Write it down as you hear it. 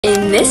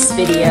this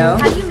video.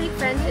 How do you make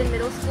friends in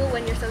middle school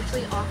when you're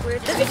socially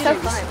awkward? It's so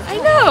fun. I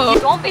know.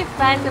 You won't be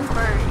friends with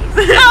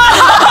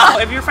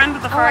furries. If you're friends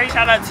with a furry,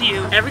 shout out to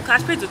you. Every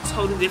class period's a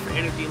totally different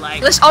energy.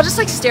 Like, I'll just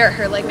like stare at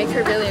her, like make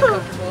her really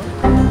uncomfortable.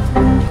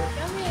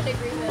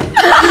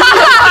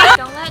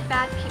 Don't let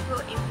bad people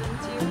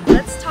influence you.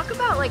 Let's talk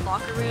about like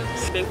locker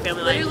rooms. big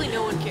family life. Literally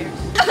no one cares.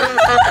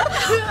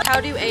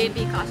 How do A and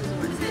B classes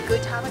work? Is it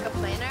good to have like a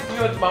planner? You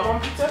know what my mom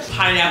pizza?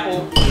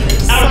 Pineapple.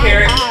 I don't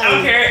care. I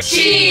don't care.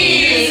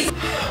 Cheese! Or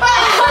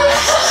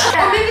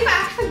maybe if I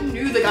actually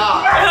knew the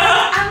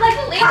guy. I'm like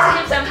linked to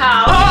him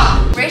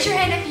somehow. Raise your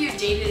hand if you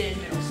dated in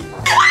middle school.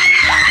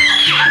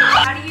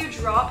 How do you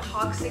drop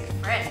toxic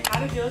friends?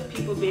 How to deal with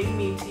people being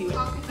mean to you?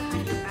 Talking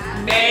behind your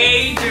back.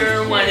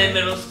 Major one in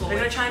middle school. They're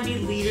gonna try and be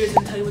leaders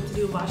and tell you what to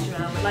do and boss you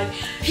around. But like,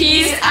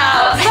 Peace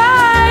out.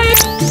 bye!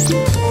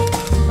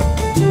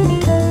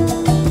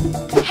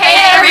 Hey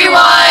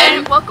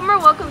everyone! Welcome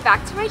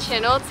back to my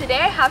channel. Today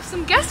I have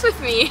some guests with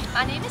me.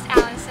 My name is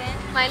Allison.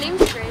 My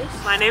name's Grace.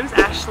 My name's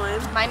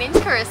Ashlyn. My name's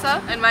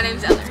Carissa. And my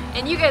name's Ellery.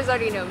 And you guys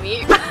already know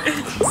me.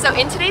 So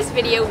in today's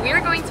video, we're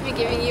going to be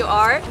giving you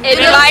our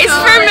advice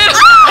for middle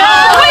school.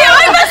 Wait,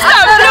 I messed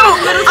up. No,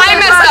 I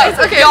messed up.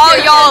 Okay,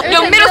 y'all.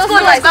 No, middle school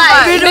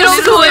advice. Middle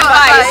school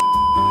advice.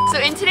 So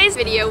in today's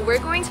video, we're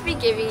going to be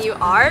giving you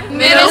our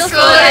middle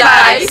school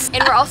advice.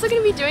 And we're also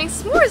going to be doing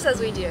s'mores as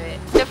we do it.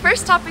 The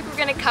first topic we're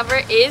going to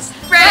cover is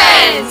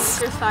friends.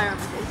 There's fire on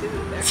my face,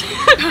 isn't there?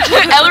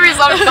 Ellery's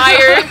on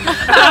fire.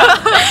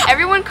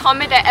 Everyone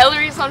comment that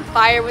Ellery's on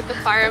fire with the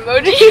fire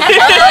emoji.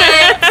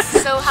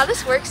 So how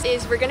this works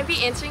is we're going to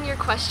be answering your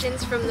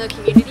questions from the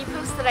community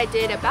post that I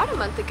did about a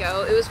month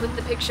ago. It was with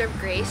the picture of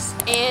Grace.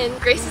 And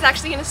Grace is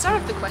actually going to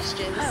start off the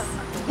questions.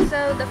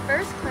 So the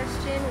first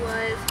question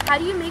was, how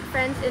do you make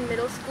friends in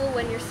middle school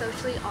when you're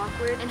socially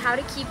awkward, and how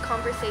to keep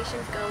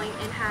conversations going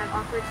and have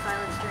awkward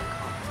silence during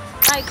calls?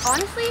 Like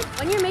honestly,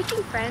 when you're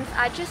making friends,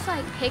 I just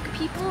like pick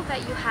people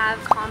that you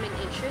have common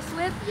interests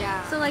with.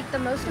 Yeah. So like the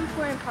most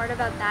important part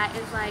about that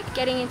is like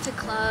getting into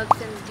clubs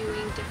and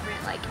doing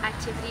different like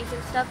activities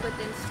and stuff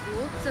within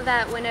school, so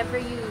that whenever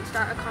you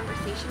start a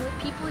conversation with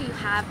people, you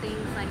have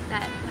things like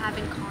that you have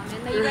in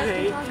common that you guys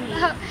can talk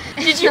about.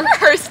 Did you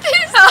rehearse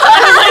this?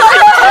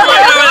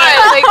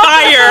 Like,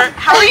 fire!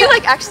 How are you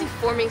like actually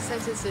forming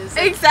sentences?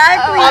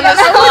 Exactly. On the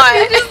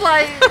spot. Just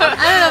like I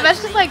don't know.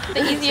 That's just like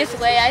the easiest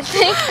way, I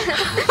think.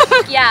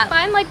 Yeah,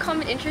 find like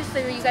common interests so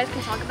you guys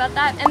can talk about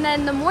that, and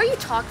then the more you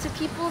talk to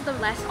people, the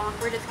less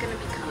awkward it's gonna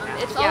become.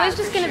 It's always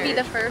just gonna be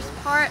the first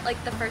part,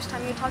 like the first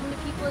time you're talking to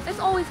people. It's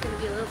always gonna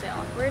be a little bit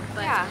awkward,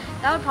 but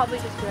that would probably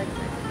just be like.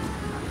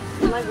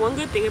 Like one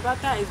good thing about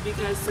that is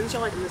because since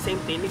you're like in the same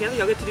thing together,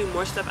 y'all get to do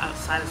more stuff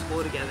outside of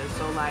school together.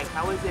 So like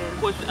I was in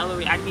sports with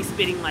Ellery, I'd be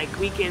spending like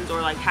weekends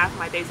or like half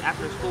my days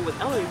after school with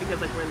Ellery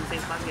because like we're in the same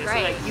class together.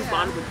 So like you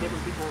bond with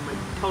different people on like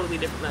totally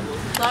different levels.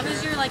 As long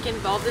as you're like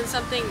involved in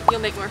something,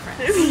 you'll make more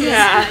friends.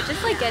 Yeah.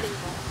 Just like get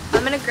involved.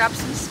 I'm gonna grab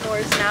some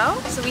s'mores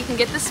now so we can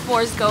get the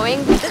s'mores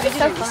going. This is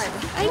so fun.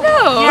 I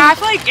know. Yeah, I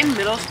feel like in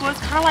middle school it's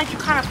kind of like you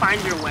kind of find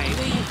your way.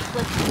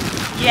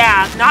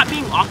 Yeah, not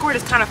being awkward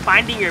is kind of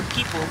finding your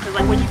people, because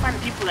like when you find the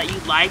people that you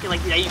like and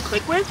like that you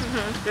click with,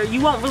 you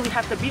won't really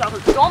have to be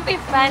awkward. Don't be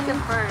friends with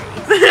furries.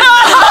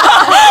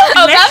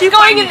 Oh, that's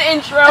going in the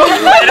intro.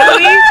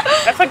 Literally,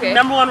 that's like the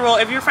 #1 rule.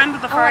 If you're friends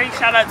with a furry,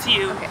 shout out to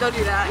you. Okay. Don't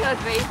do that. That's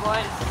very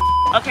fun.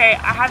 Okay,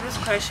 I have this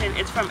question.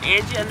 It's from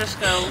Angie __. Listen.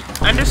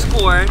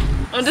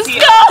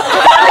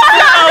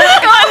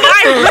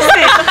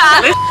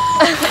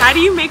 How do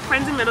you make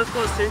friends in middle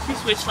school since you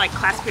switch like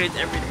class periods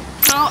every day?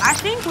 So I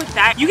think with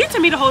that, you get to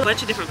meet a whole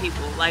bunch of different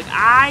people. Like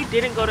I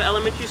didn't go to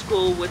elementary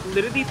school with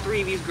literally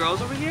 3 of these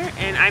girls over here,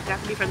 and I got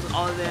to be friends with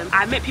all of them.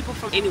 I met people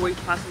from anywhere you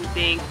could possibly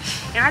think,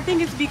 and I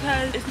think it's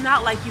because it's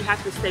not like you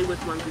have to stay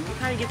with one group. You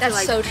kind of get to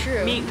like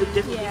meet with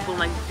different people and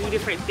like do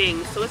different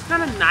things. So it's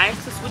kind of nice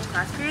to switch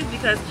class periods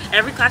because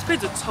every class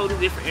period is a totally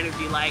different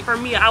energy. Like for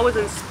me, I was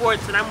in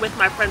sports and I'm with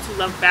my friends who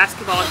love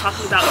basketball and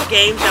talking about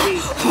games that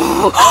we.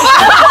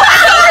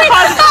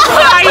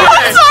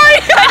 I'm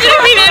sorry, I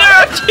didn't mean to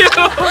interrupt you.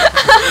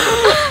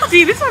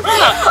 See, this one's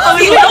not.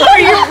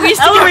 Ellery, I'm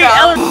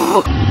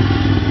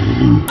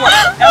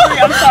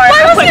sorry.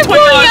 I'm putting $20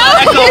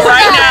 on Echo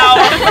right now.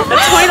 The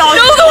 $20 is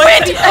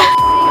going.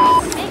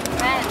 Make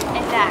friends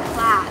in that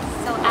class.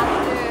 So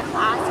after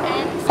class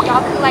ends,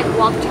 y'all could like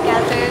walk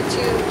together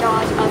to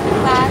y'all's other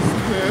class.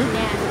 And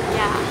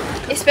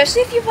yeah.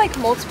 Especially if you have like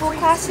multiple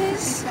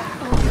classes.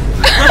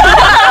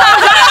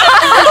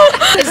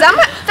 Is that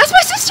that's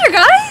my sister,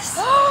 guys?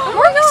 Oh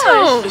my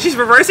gosh. She's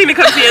reversing to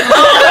come see it.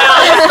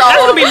 That's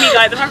gonna be me,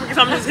 guys. If I forget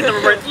something, just hit the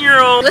reverse.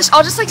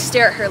 I'll just like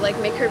stare at her, like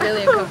make her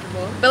really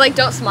uncomfortable. But like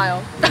don't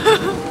smile.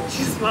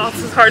 She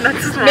smiles. It's hard not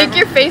to smile. Make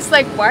your face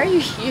like, why are you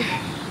here?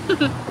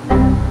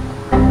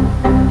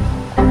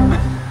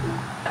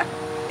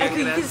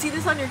 You can see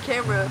this on your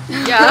camera.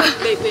 Yeah.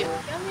 Wait.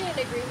 Y'all made an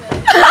agreement.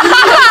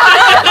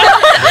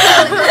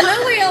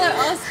 Literally, y'all are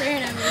all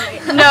staring at me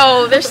right now.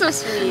 No, they're so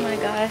sweet. Oh my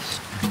gosh.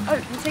 Oh,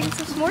 you taking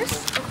some s'mores?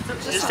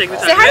 Just take the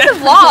time. Say hi to the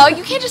vlog.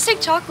 You can't just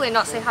take chocolate and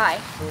not say hi.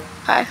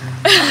 Hi.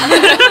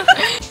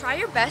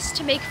 best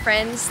to make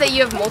friends that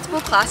you have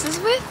multiple classes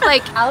with?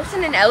 Like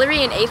Allison and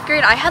Ellery in 8th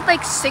grade, I had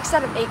like 6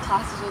 out of 8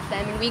 classes with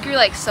them and we grew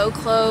like so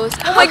close.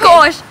 Oh my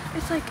gosh!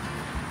 It's like,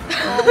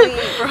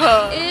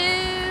 bro.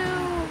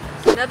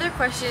 Ew. Another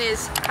question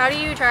is, how do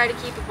you try to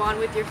keep a bond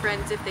with your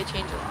friends if they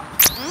change a lot?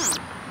 That's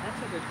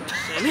a good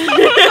question.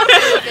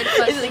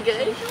 Is it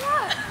good?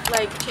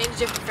 Like change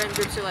different friend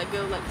groups or like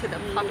go like to the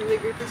popular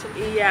group or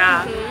something?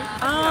 Yeah.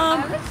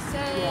 I would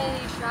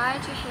say try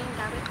to hang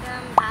out with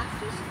them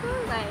after school,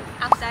 like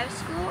outside of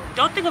school.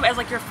 Don't think of it as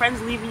like your friends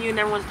leaving you and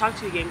never want to talk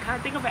to you again. Kind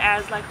of think of it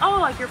as like,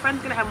 oh, like your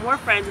friend's gonna have more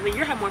friends and then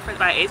you're have more friends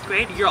by 8th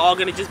grade. You're all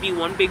gonna just be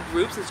one big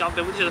group since y'all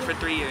been with each other for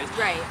 3 years.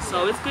 Right.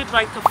 So it's good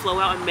like to flow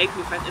out and make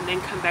new friends and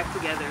then come back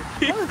together.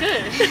 That was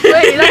good.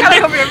 Wait, that kind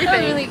of covered everything.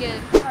 That was really good.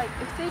 Like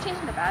if they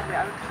change in a bad way,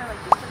 I would kind of like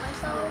distance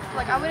myself.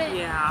 Like I wouldn't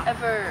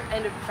ever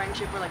end a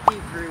friendship or like be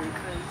rude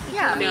because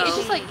No. It's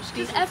just like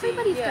because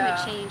everybody's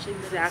gonna change in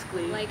middle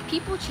Exactly. school. Like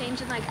people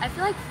change and like I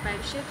feel like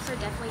friendships are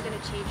definitely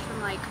gonna change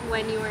from like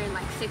when you were in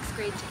like 6th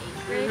grade to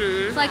 8th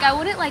grade. So like I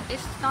wouldn't like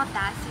it's not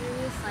that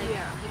serious. Like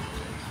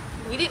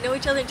we didn't know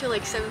each other until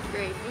like 7th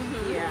grade.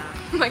 Yeah.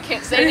 I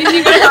can't say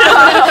anything.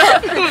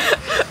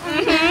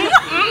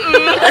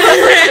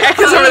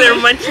 Because over there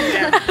munching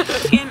down.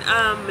 In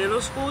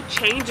middle school,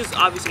 change is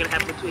obviously gonna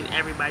happen between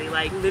everybody.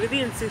 Like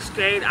literally in 6th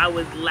grade, I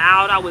was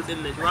loud, I was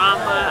in the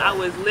drama, I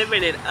was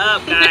living it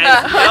up,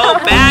 guys. No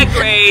bad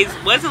grades,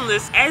 wasn't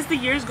listening. As the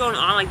years going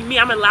on, like me,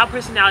 I'm a loud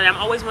personality. I'm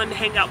always wanting to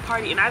hang out,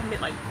 party, and I've met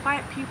like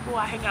quiet people.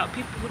 I hang out with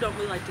people who don't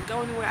really like to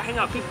go anywhere. I hang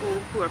out with people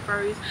who are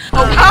furries.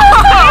 I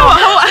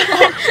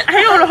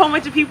hang out with a whole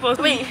bunch of people.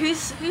 Wait,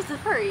 who's the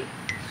furry?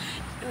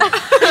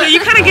 So you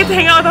kind of get to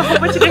hang out with a whole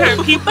bunch of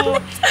different people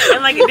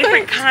and like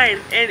different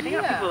kinds and hang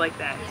out with people like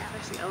that,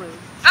 especially Ellen.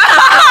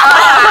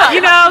 You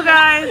know,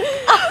 guys.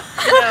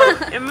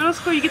 In middle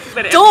school, you get to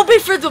better. Don't be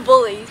friends with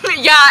bullies.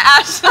 Yeah,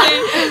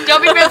 Ashley.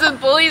 Don't be friends with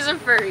bullies and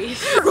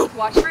furries.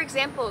 Watch, for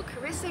example,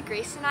 Carissa,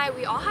 Grace, and I,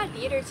 we all had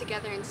theater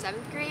together in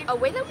 7th grade. A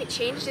way that we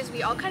changed is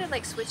we all kind of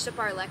like switched up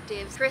our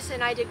electives. Carissa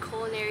and I did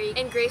culinary,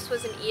 and Grace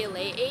was an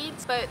ELA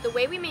aides. But the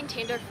way we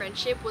maintained our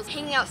friendship was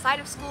hanging outside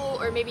of school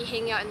or maybe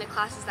hanging out in the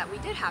classes that we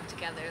did have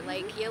together,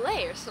 like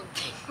ELA or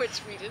something,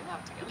 which we didn't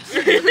have together.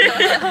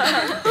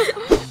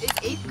 Is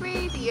 8th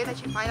grade the year that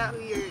you find out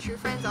who your true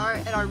friends are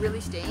and are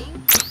really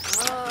staying?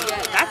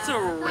 Yeah, That's a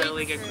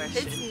really good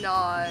question. It's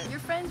not. Your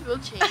friends will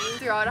change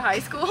throughout high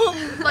school.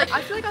 Like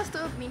I feel like I'll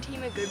still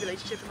maintain a good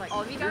relationship with like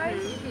all of you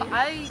guys. But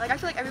I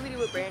feel like everybody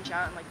would branch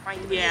out and like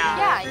find their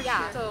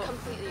Yeah, So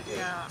completely agree.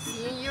 yeah,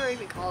 senior year or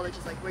even college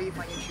is like where you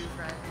find your true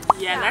friends.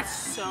 Yeah, that's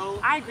so.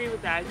 I agree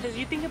with that because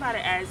you think about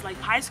it as like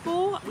high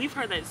school. We've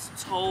heard that it's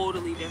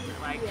totally different.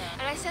 Like,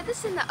 And I said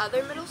this in the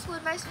other middle school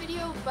advice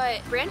video,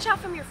 but branch out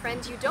from your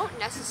friends. You don't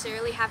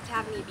necessarily have to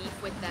have any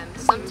beef with them.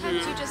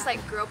 Sometimes you just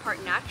like grow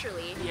apart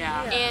naturally.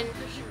 And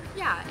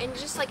and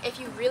just like if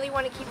you really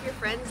want to keep your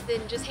friends,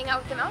 then just hang out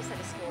with them outside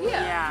of school.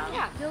 Yeah.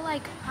 I feel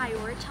like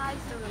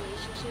prioritize the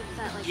relationships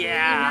that like really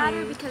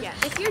matter because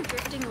if you're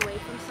drifting away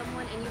from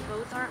someone and you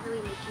both aren't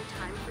really making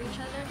time for each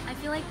other, I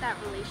feel like that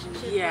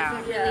relationship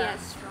wasn't really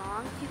as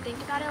strong. If you think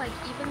about it, like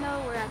even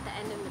though we're at the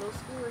end of middle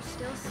school, we're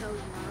still so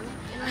young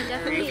and we're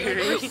definitely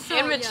like, we're so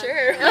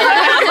immature.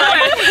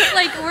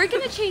 like we're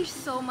gonna change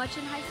so much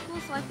in high school,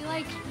 so I feel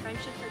like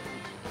friendships are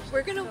gonna change.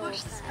 We're gonna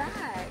watch this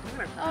back.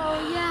 Oh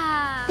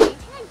yeah. Maintain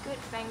a good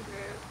friend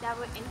group that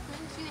would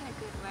influence you in a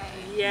good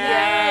way.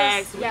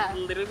 Yes. Yeah.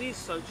 Literally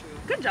so true.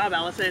 Good job,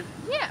 Allison.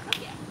 Yeah.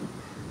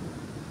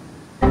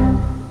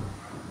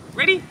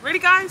 Ready? Ready,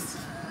 guys?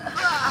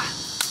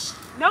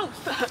 No.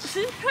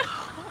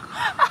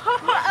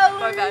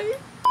 My bad.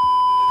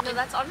 No,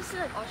 that's honestly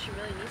like all she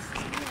really needs to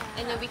say.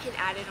 And then we can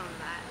add it on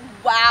that.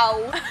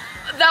 Wow.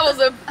 That was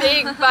a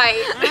big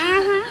bite.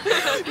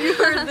 You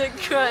heard the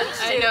crunch.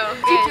 I know.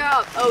 You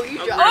drop. Oh, you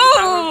drop.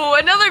 Oh,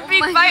 another big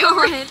my bite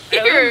over God.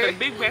 here. The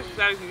big breakfast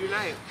guys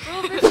unite.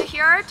 So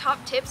here are our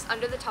top tips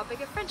under the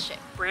topic of friendship.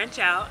 Branch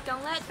out.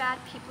 Don't let bad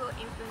people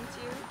influence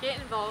you. Get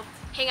involved.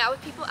 Hang out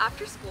with people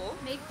after school.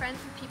 Make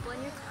friends with people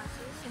in your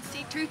classes. And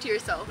stay true to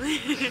yourself.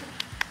 Okay.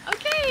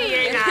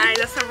 Okay, guys,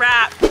 that's a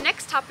wrap. The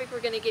next topic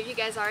we're going to give you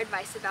guys our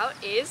advice about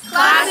is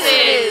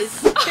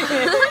Classes. We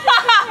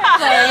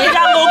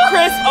got little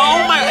Chris.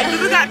 Oh my!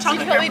 This got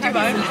chocolate.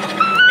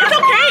 It's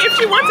okay if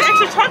she wants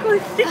extra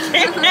chocolate. She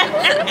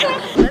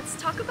can. Let's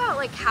talk about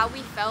like how we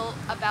felt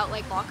about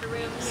like locker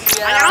rooms.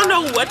 Like, I don't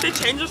know what the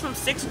change was from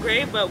 6th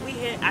grade, but we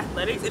hit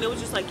athletics and it was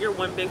just like you're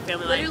one big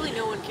family. Like, Literally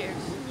no one cares.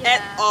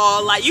 at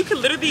all. Like you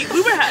can literally,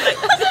 we were like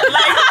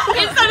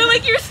It sounded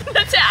like you were saying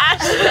that to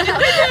Ashley.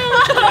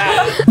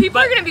 People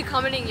are gonna be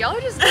commenting, y'all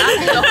are just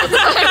laughing the whole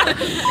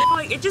time.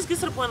 like it just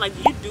gets to the point like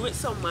you do it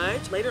so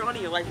much later on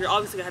in your life, you're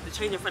obviously gonna have to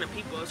change in front of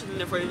people. So then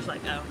therefore you're just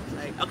like, oh,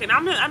 like okay, now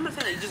I'm not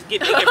saying like just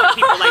get taken from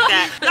people like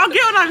that. Y'all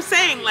get what I'm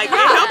saying? Like it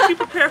helps you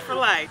prepare for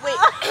life. Wait.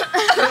 What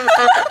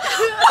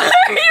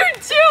are you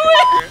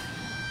doing?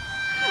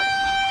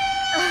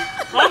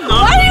 Oh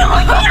no.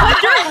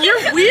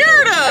 You're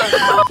weird.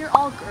 You're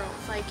all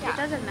girls. Like it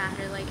doesn't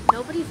matter. Like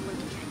nobody's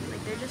looking at you.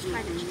 Like they're just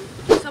trying to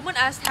change. Someone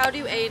asked, how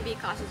do A and B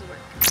classes work?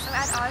 So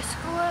at our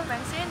school,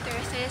 Wednesday and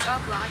Thursdays are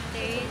block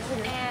days,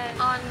 and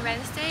on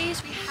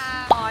Wednesdays we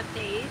have odd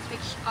days,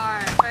 which are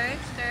 1st,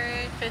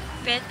 3rd,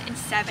 5th, and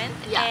 7th.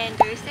 Yeah. And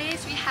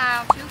Thursdays we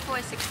have 2,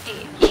 4, 6,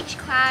 8. Each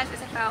class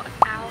is about an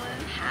hour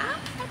and a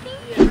half, I think.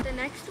 Yeah. The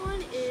next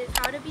one is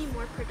how to be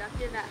more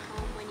productive at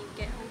home when you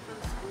get home from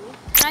school.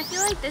 And I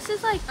feel like this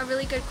is like a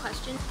really good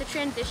question. The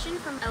transition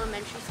from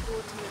elementary school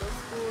to middle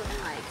school and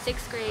like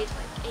 6th grade to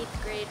like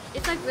 8th grade,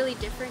 it's like really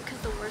different because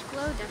the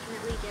workload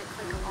definitely gets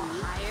like a lot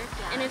higher.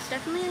 And it's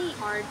definitely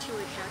hard to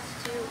adjust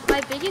to.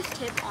 My biggest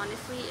tip,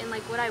 honestly, and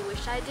like what I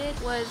wish I did,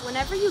 was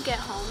whenever you get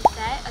home,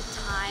 set a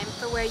time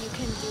for where you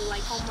can do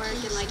like homework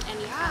and like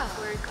any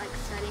classwork, like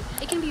studying.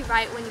 It can be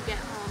right when you get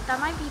home. That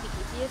might be the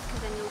easiest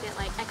because then you'll get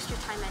like extra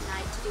time at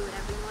night to do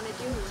whatever you want to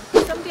do.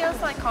 Somebody else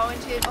like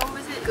commented, oh,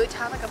 is it good to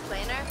have like a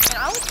planner? And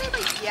I would say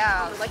like,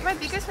 yeah. Like my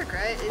biggest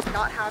regret is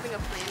not having a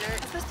planner,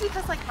 especially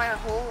because like my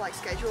whole like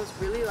schedule is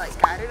really like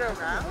scattered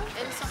around.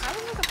 And so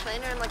having like a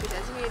planner and like a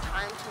designated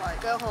time to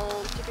like go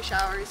home, take a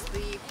shower,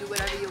 sleep, do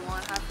whatever you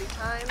want, have free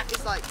time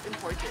is like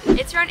important.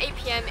 It's around 8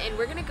 p.m. and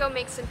we're gonna go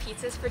make some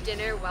pizzas for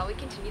dinner while we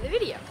continue the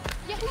video.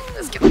 Yeah.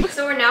 Let's go.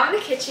 So we're now in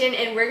the kitchen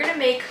and we're gonna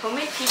make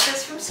homemade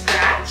pizzas from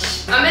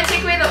scratch. I'm gonna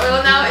take away the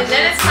oil now and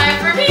then it's time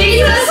for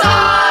pizza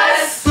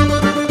sauce!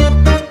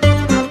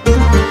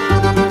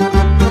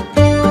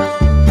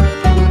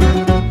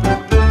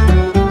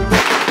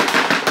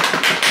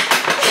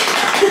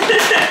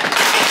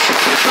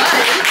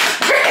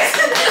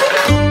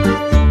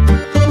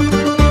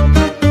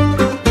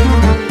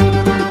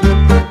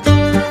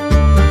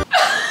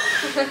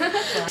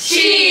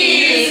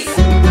 Cheese!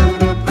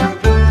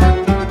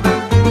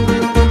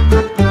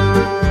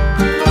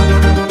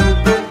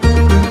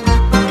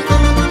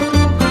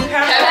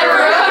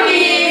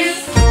 Pepperonis!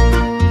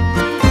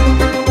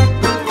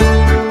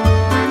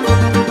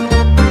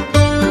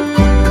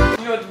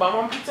 You know what's bomb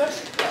on pizza?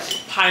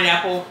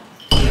 Pineapple.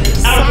 I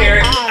don't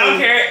care. I don't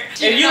care.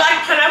 If you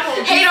like pineapple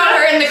on Hate pizza, on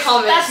her in the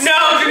comments. no,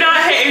 do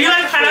not hate. If you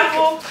like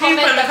pineapple, please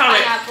put in the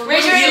comment.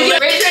 Raise your hand if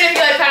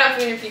you like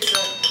pineapple in your pizza.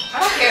 I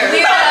don't care.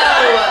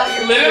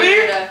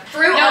 Literally?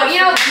 Fruit. No,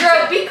 you know,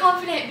 girl, be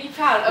confident, be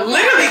proud. Okay?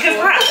 Literally,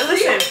 because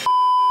listen.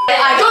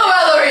 I got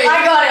Valerie. I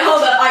got it.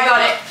 Hold up, I got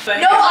it.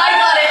 No, I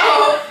got it.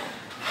 Oh,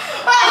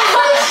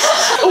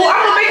 Oh,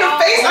 I'm gonna make a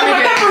face on my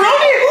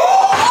pepperoni.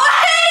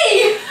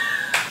 hey!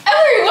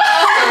 Ellery, what?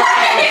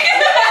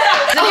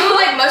 Do people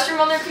like mushroom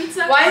on their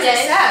pizza? Why is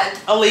it sad?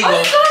 Illegal.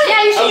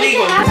 Yeah, you should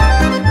Illegal. make it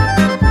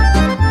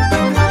happen.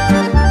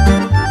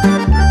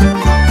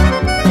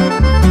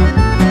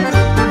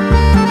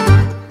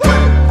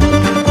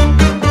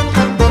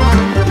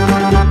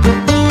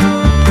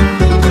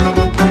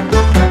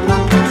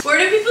 Where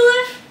do people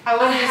live? I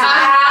wouldn't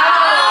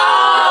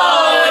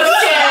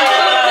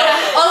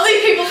Only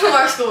people from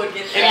our school would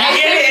get If there. you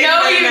get it,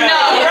 No, you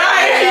know.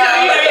 Right.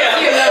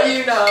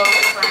 You know.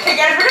 Hey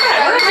guys, we're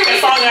gonna make a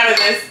song out of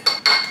this.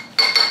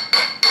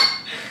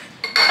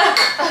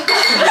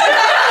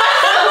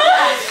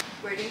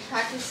 Where do you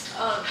practice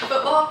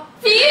football?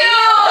 Field!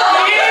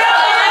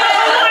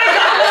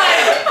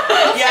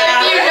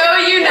 Yeah. If you know,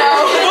 you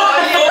know.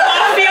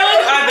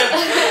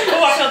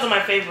 Football fields are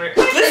my favorite.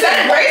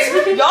 Listen, Grace,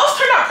 y'all's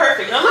turned out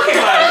perfect. Now look at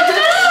mine.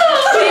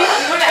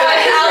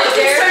 Alex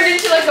turned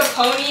into like a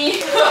pony.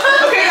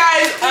 Okay,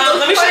 guys,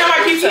 let me show you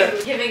my pizza.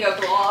 Giving a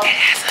vlog.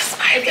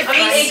 It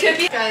could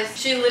be. Guys,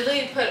 she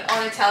literally put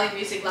on Italian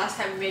music last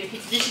time we made a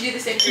pizza. Did she do the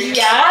same for you?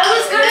 Yeah. I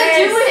was gonna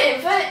do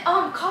it, but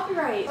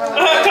copyright.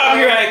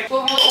 Copyright.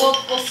 We'll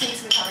sing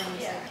some Italian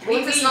music.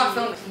 Once it's not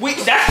filming.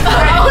 That's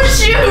Oh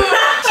shoot!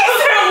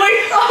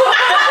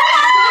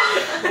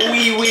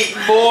 Weak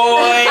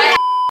boy.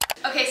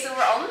 Okay, so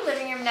we're all in the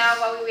living room now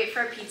while we wait for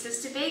our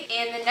pizzas to bake,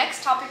 and the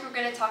next topic we're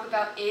going to talk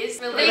about is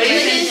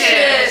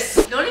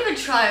relationships. Don't even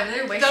try.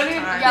 They're wasting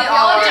time. Yeah, we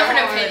all have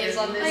different opinions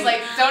on this.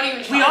 Like, don't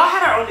even try. We all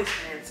had our own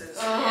experiences.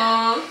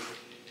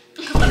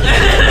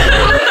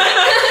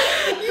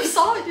 You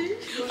saw it, dude.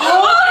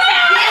 Oh,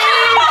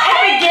 at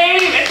the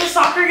game, at the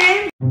soccer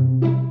game.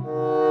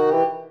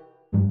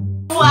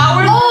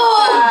 Flowers.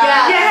 Oh,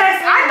 yeah.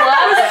 Yes, I thought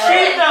that was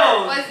cute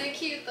though. Was it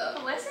cute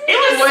though? Was it? It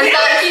was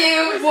that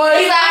cute?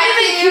 Was that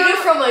cute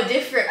from a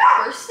different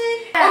person?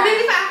 Or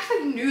maybe if I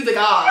actually knew the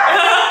guy.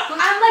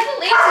 I'm like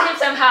linked to him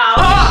somehow.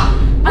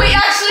 Wait,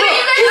 actually,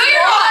 Wait, no,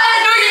 you're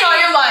lying. No, you're not.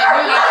 You're lying.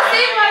 You're lying.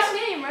 Same last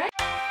name, right?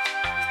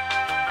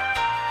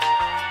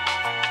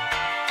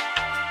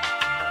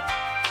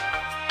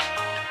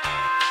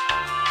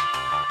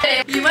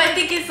 You might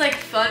think it's like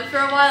fun for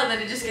a while, then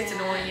it just gets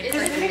annoying. It's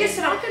like, it gets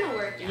to not gonna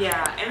work.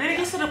 Yeah, and then it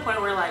gets to the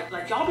point where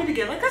like y'all be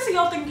together. Like let's say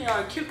y'all think y'all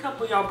a cute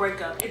couple, y'all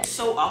break up. It's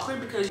so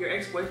awkward because your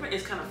ex-boyfriend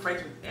is kind of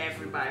friends with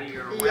everybody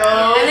you're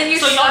around. And then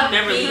so y'all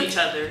never leave each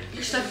other.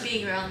 You're stuck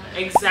being around them.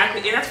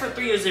 Exactly, and that's for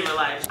 3 years of your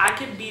life. I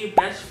could be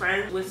best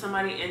friends with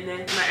somebody, and then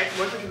my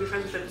ex-boyfriend can be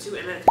friends with them too,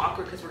 and then it's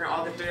awkward because we're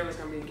all the 3 of us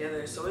gonna be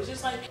together. So it's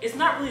just like it's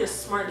not really a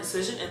smart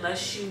decision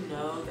unless you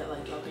know that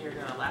like y'all think you're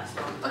gonna last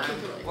a long time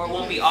or it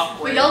won't be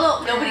awkward. But y'all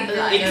don't. Nobody does.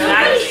 Nobody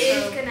Exactly.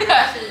 is gonna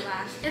actually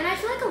last. And I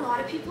feel like a lot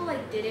of people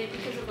like did it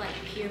because of like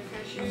peer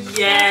pressure.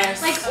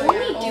 Yes. Like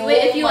only do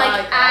it if you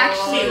like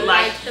actually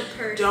like the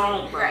person.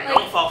 Don't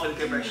fall for the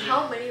peer pressure.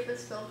 How many of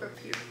us fell for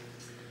peer?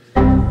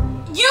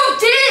 You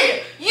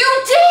did!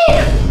 You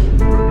did!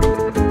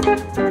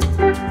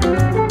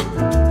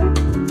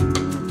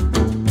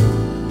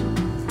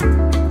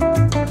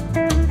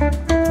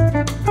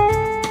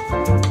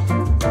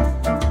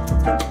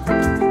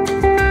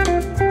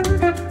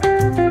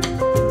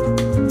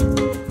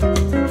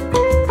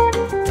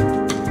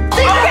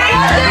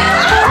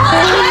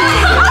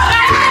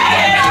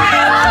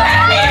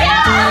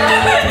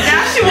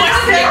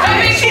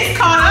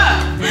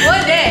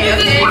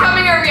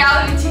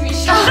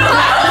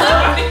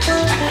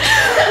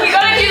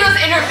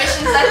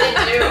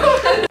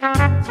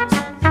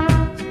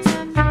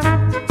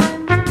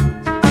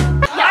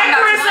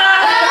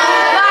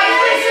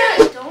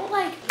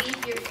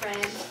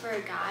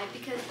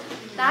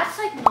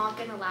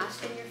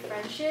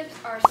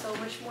 Are so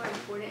much more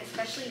important,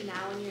 especially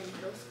now when you're in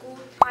middle school.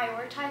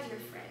 Prioritize your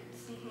friends.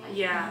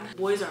 Yeah,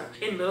 boys are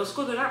in middle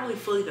school. They're not really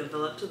fully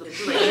developed to the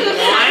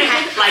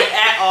like, like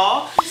at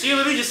all. So you're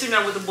literally just sitting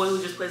there with the boy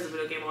who just plays the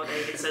video game all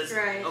day and says,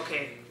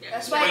 "Okay."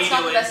 That's why it's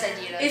not the best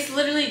idea. It's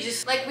literally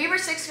just like we were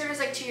 6th graders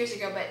like 2 years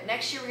ago, but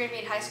next year we're gonna be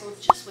in high school.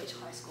 Just wait till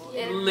high school.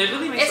 It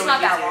literally makes it's so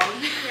not much that easier.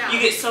 long. Yeah. You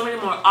get so many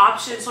more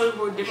options, so many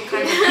more different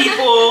kinds of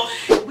people.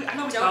 I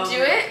know don't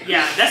do it.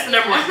 Yeah, that's the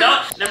number one.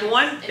 Number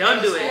one,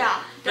 don't do it.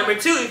 Yeah. Number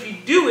 2, if you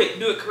do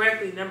it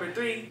correctly. Number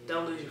 3,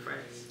 don't lose your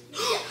friends.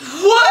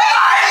 What?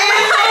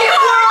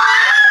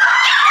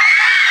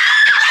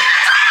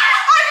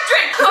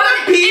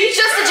 It's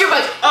just a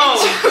jukebox. Oh,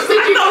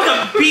 I know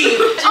the beat.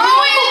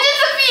 Oh, it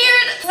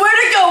disappeared.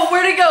 Where'd it go?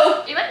 Where'd it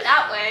go? It went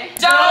that way.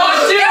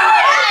 Don't do it.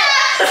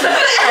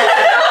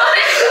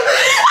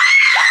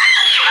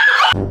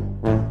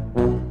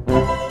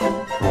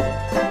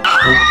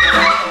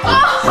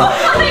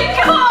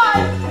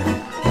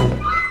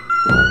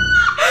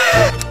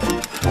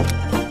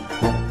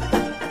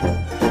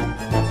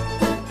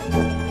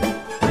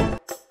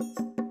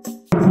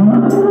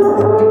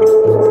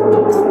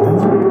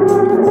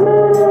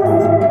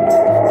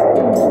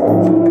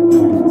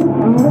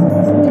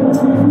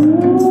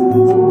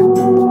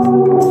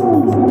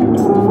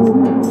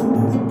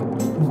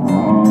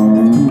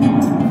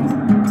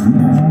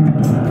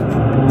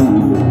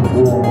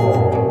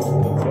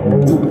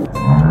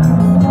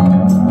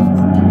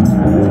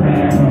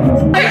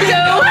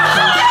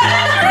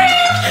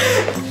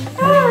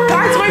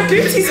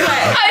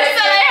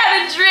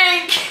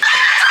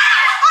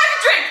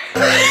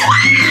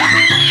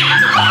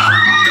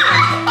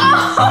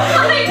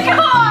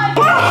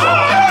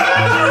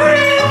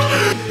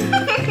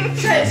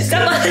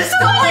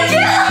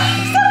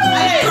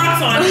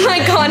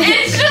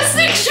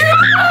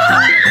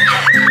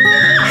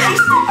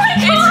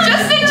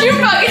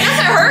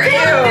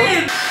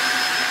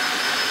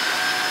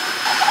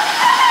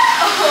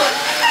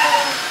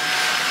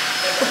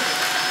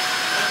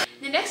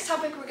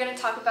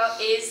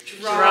 Is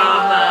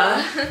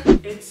drama.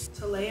 It's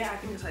Talea, I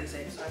think that's how you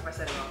say it. Sorry if I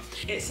said it wrong.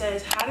 It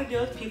says how to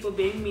deal with people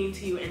being mean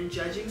to you and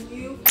judging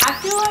you. I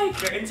feel like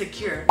they're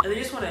insecure and they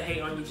just want to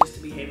hate on you just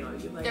to be hating on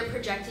you. Like, they're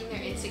projecting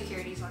their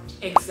insecurities on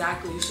you.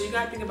 Exactly. So you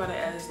gotta think about it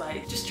as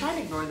like just try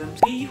to ignore them.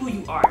 Be who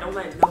you are. Don't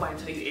let nobody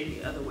tell you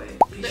any other way.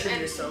 Be sure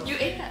yourself. You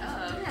ate that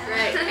up. Yeah.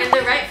 Right. And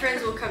the right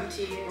friends will come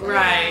to you.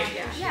 Right.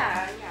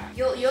 Yeah.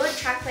 You'll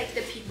attract like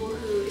the people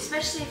who,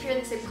 especially if you're in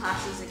the same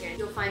classes again,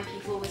 you'll find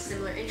people with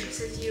similar interests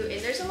as you.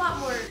 And there's a lot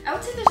more, I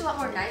would say there's a lot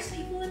more nice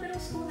people in middle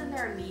school than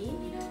there are mean,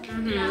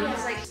 you know?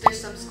 Because like there's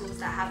some schools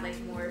that have like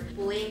more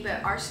bullying,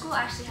 but our school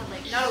actually had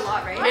like not a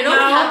lot, right? It only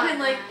happened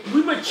like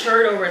we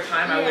matured over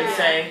time, I would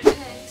say.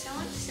 Okay,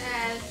 someone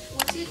said,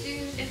 what do you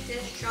do if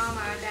there's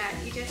drama that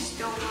you just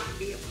don't want to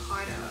be a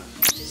part of?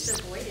 Just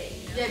avoid it.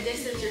 You know? Yeah,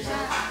 distance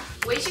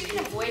yourself. Ways you can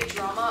avoid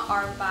drama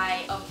are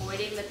by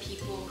avoiding the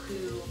people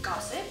who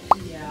gossip.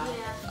 Yeah.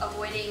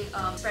 Avoiding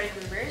spreading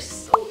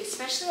rumors. Oh,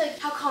 especially like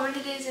how common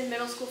it is in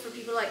middle school for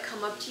people to like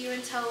come up to you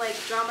and tell like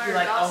drama You're or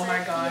like, gossip. oh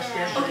my gosh,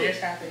 yes, Okay. this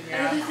happened.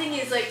 Another Yeah. thing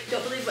is like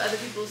don't believe what other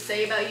people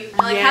say about you.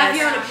 Like have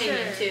your own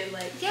opinion too.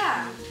 Like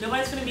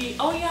Nobody's gonna be,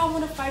 oh yeah, I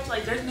want to fight.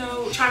 Like there's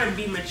no trying to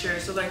be mature.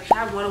 So like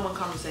have one-on-one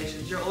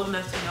conversations. You're old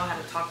enough to know how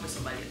to talk to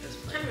somebody at this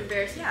point. I'm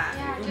embarrassed.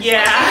 Yeah. You're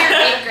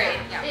 8th grade.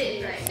 Yeah. It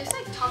is. Right. Just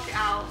like talk it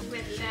out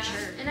with them.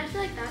 And I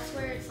feel like that's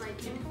where it's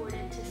like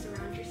important to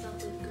surround yourself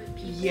with good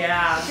people.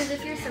 Yeah. Because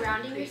if you're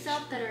surrounding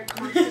yourself that are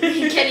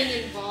constantly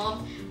getting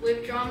involved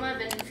with drama,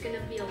 then it's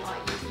gonna be a lot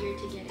easier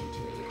to get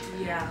into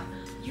it. Yeah.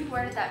 You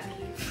worded that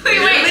beautifully.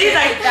 Wait,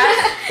 like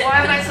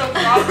Why am I so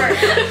proper?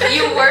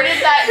 You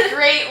worded that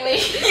great.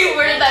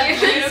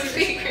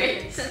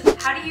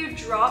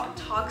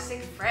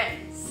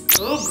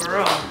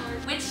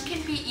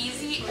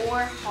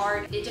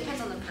 hard. It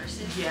depends on the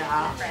person. Yeah.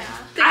 I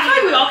feel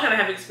like we all kind of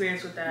have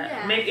experience with that.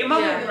 Yeah. It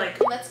might be like.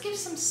 Let's give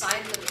some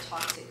signs of a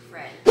toxic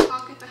friend.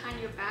 Talking behind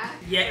your back.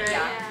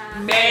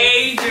 Yeah.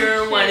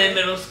 Major one in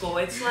middle school.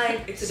 It's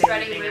like it's a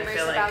Spreading daily thing. I rumors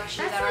feel like. about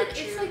you that aren't It's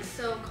true. like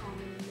so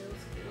common in middle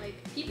school.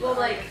 Like people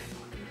like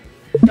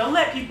Don't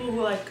let people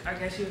who like I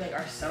guess you like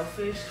are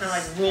selfish kind of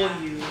like rule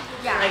you.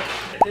 Yeah. Like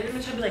they're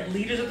gonna try to be like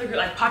leaders of the group,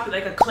 like popular,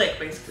 like a clique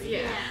basically.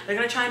 Yeah. They're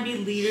gonna try and be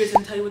leaders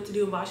and tell you what to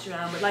do and boss you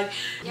around, but like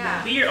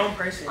be your own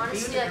person.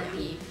 Honestly, be with like the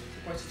group me.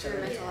 who supports each For your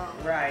other. mental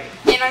health. Right.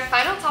 And our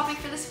final topic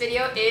for this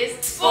video is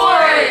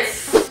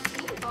sports.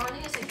 Team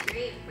bonding is a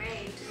great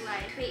way to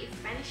like create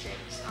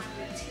friendships on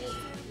your team.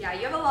 Yeah,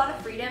 you have a lot of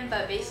freedom,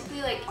 but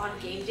basically like on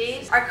game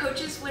days, our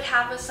coaches would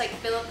have us like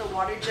fill up the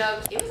water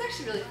jugs. It was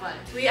actually really fun.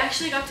 We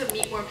actually got to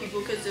meet more people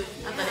because of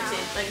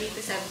athletics, like meet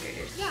the 7th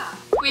graders. Yeah.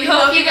 We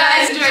hope you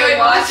guys enjoyed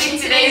watching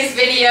today's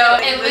video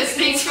and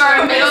listening to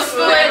our middle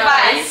school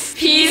advice.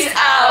 Peace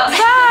out.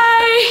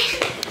 Bye.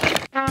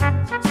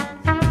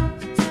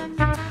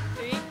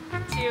 3,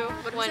 2,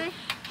 1.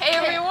 Hey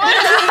everyone.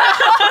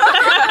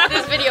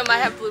 This video might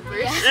have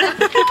bloopers.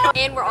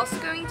 And we're also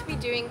going to be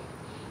doing.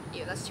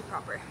 Ew, that's too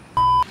proper.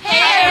 Hey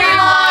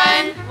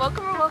everyone!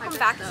 Welcome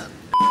back to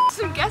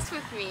some guests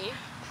with me.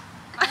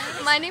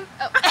 My name.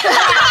 Oh.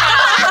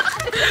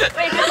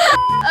 Wait.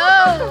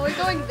 oh, we're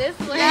going this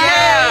way.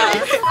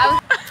 Yeah.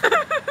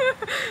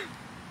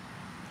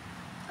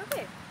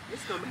 Okay.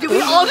 Do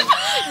we all?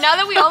 Now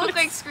that we all look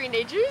like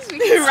screenagers, we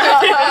can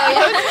start.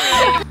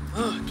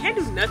 Can't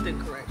do nothing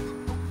correct.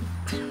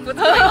 What's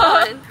going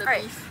on?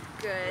 Alright.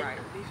 Good. Right.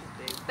 These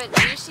are things. But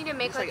you just need to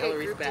make Looks like like a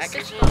Ellery's group back.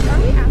 decision. Are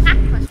we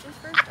asking questions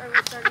first or are we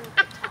starting with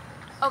the topics?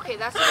 Okay,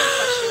 that's a good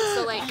question.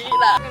 So like,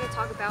 what we're gonna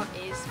talk about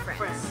is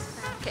friends.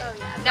 Okay. Oh,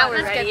 yeah. Now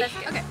we're That's ready. good, that's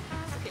good. Okay.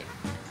 Okay.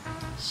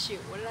 Shoot,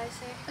 what did I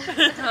say?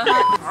 That's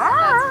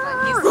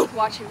fun. He's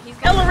watching. He's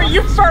gonna. Ellery,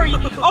 you furry!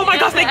 Oh my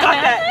gosh, they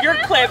got that. You're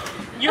clipped.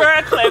 You're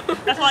a clip.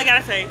 That's all I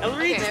gotta say.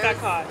 Ellery Okay, just got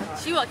caught.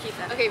 She won't keep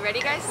that. Okay, ready,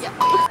 guys? Yeah.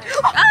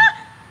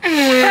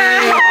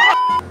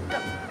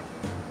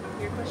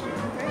 Your question.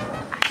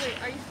 Wait,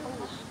 are you still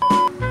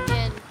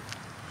And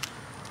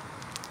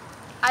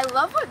I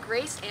love what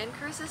Grace and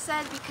Carissa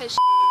said because.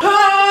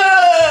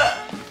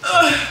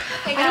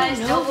 Hey guys,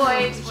 no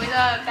boys. Boys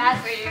are bad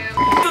for you.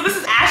 So this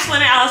is Ashlyn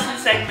and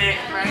Allison's segment,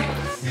 right?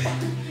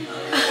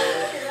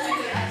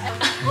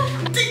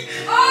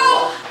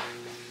 Oh!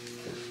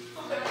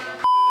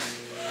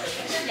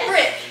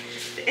 Brick.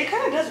 It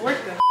kind of does work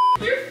though.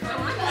 I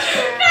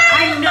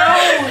I know.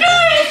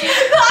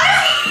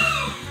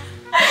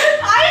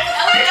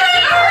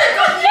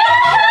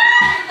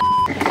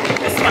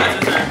 This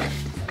sponsors her.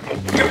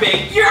 You're big.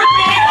 You're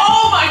big.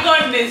 Oh my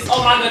goodness.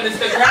 Oh my goodness.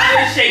 The ground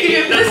is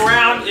shaking. The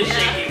ground is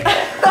shaking.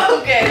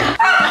 Okay.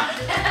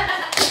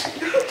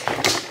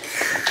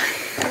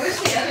 I wish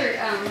the other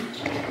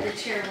the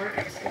chair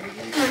works.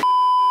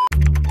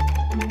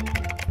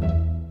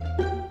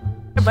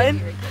 Bud.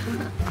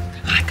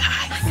 Hi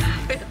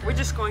guys. We're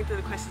just going through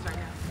the questions right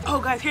now. Oh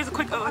guys, here's a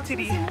quick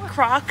OOTD.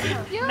 Croc,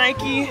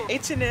 Nike,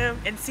 H&M,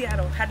 and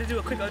Seattle. Had to do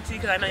a quick OOTD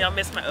because I know y'all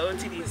missed my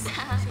OOTDs.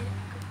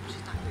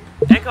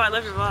 Echo, I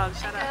love your vlog.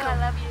 Shout out. I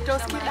love you. Don't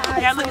skip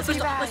that. Yeah, look,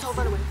 let's all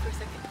run away for a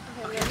second.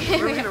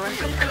 Okay, we're gonna run.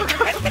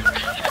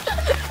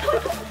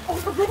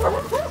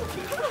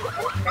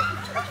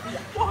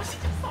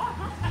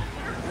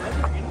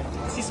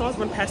 She saw us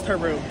run past her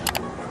room.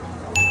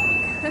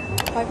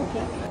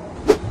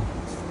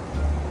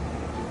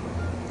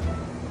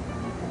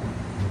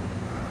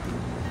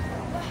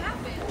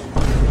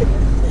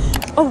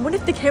 Oh, what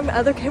if the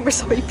other camera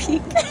saw me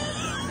peek?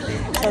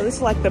 Oh, this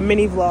is like the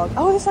mini vlog.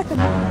 Oh, this is like the.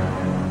 Run!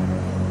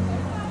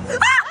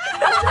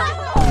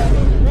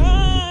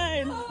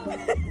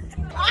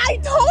 I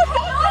told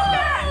you!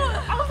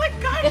 I was like,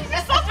 guys, you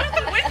saw through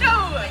the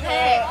window!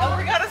 Hey, oh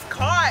my god, it's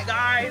caught,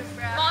 guys.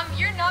 Mom,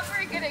 you're not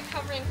very good at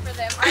covering for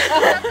them.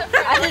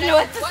 I didn't know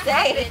what to say.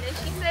 Happened? And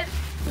she said,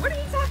 "What are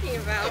you talking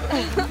about?"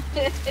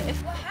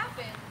 What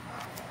happened?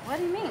 What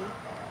do you mean?